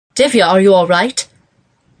Divya, are you all right?"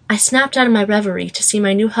 I snapped out of my reverie to see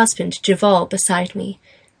my new husband, Jival, beside me.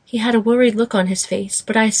 He had a worried look on his face,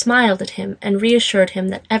 but I smiled at him and reassured him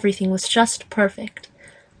that everything was just perfect.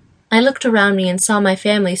 I looked around me and saw my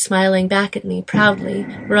family smiling back at me proudly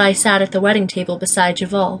where I sat at the wedding table beside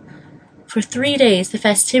Jival. For 3 days the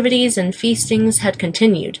festivities and feastings had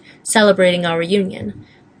continued, celebrating our reunion.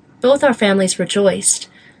 Both our families rejoiced.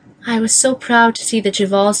 I was so proud to see that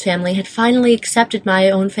Jival's family had finally accepted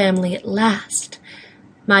my own family at last.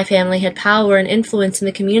 My family had power and influence in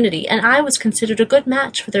the community, and I was considered a good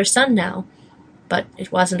match for their son now. But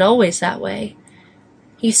it wasn't always that way.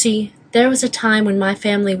 You see, there was a time when my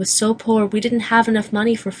family was so poor we didn't have enough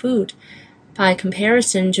money for food. By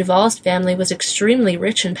comparison, Jival's family was extremely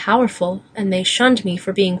rich and powerful, and they shunned me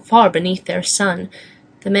for being far beneath their son,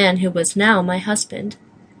 the man who was now my husband.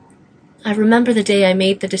 I remember the day I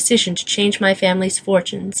made the decision to change my family's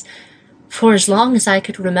fortunes. For as long as I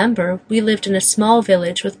could remember, we lived in a small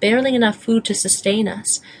village with barely enough food to sustain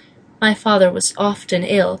us. My father was often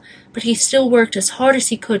ill, but he still worked as hard as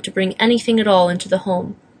he could to bring anything at all into the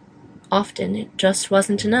home. Often it just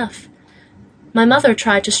wasn't enough. My mother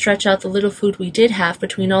tried to stretch out the little food we did have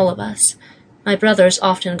between all of us. My brothers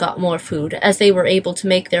often got more food, as they were able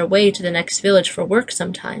to make their way to the next village for work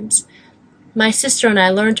sometimes. My sister and I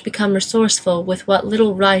learned to become resourceful with what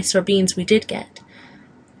little rice or beans we did get.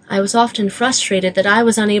 I was often frustrated that I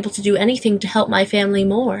was unable to do anything to help my family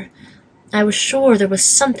more. I was sure there was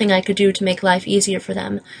something I could do to make life easier for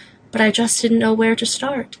them, but I just didn't know where to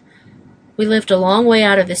start. We lived a long way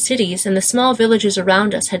out of the cities, and the small villages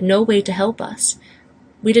around us had no way to help us.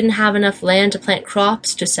 We didn't have enough land to plant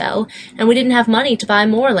crops to sell, and we didn't have money to buy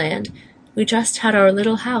more land. We just had our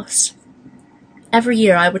little house. Every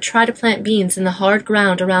year I would try to plant beans in the hard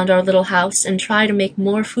ground around our little house and try to make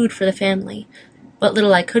more food for the family. What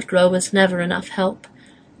little I could grow was never enough help.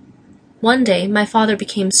 One day my father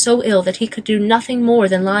became so ill that he could do nothing more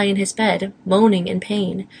than lie in his bed, moaning in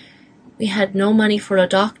pain. We had no money for a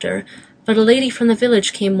doctor, but a lady from the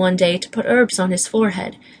village came one day to put herbs on his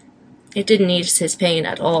forehead. It didn't ease his pain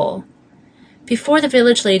at all. Before the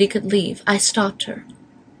village lady could leave, I stopped her.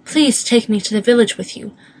 "Please take me to the village with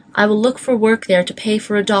you. I will look for work there to pay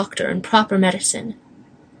for a doctor and proper medicine."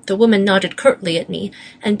 The woman nodded curtly at me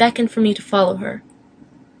and beckoned for me to follow her.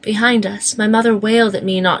 Behind us, my mother wailed at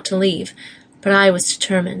me not to leave, but I was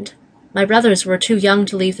determined. My brothers were too young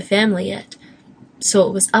to leave the family yet, so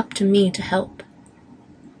it was up to me to help.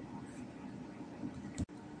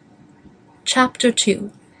 Chapter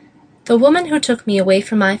 2. The woman who took me away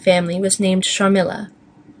from my family was named Sharmila.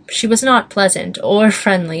 She was not pleasant, or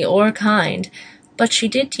friendly, or kind, but she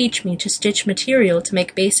did teach me to stitch material to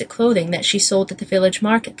make basic clothing that she sold at the village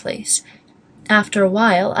marketplace. After a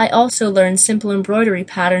while, I also learned simple embroidery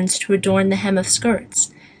patterns to adorn the hem of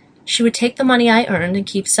skirts. She would take the money I earned and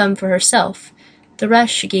keep some for herself. The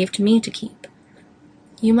rest she gave to me to keep.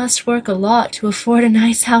 "You must work a lot to afford a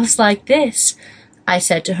nice house like this," I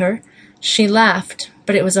said to her. She laughed,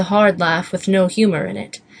 but it was a hard laugh with no humor in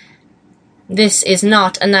it. "This is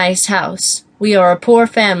not a nice house. We are a poor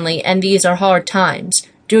family, and these are hard times.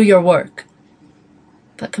 Do your work."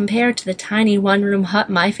 But compared to the tiny one-room hut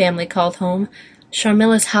my family called home,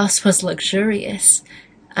 Sharmila's house was luxurious.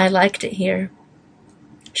 I liked it here.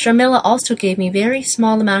 Sharmila also gave me a very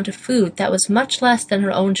small amount of food that was much less than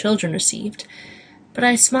her own children received. But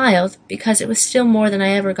I smiled because it was still more than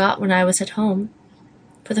I ever got when I was at home.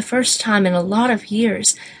 For the first time in a lot of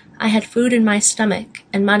years, I had food in my stomach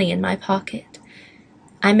and money in my pocket.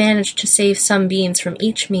 I managed to save some beans from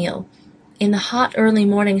each meal. In the hot early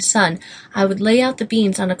morning sun, I would lay out the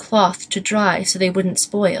beans on a cloth to dry so they wouldn't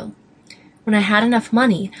spoil. When I had enough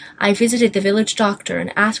money, I visited the village doctor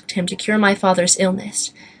and asked him to cure my father's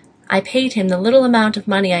illness. I paid him the little amount of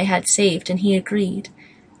money I had saved, and he agreed.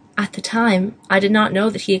 At the time, I did not know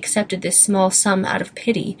that he accepted this small sum out of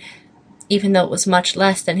pity, even though it was much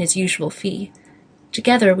less than his usual fee.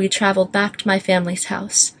 Together we traveled back to my family's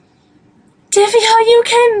house. "Divya, you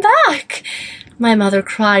came back!" My mother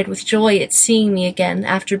cried with joy at seeing me again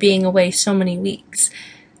after being away so many weeks.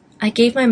 I gave my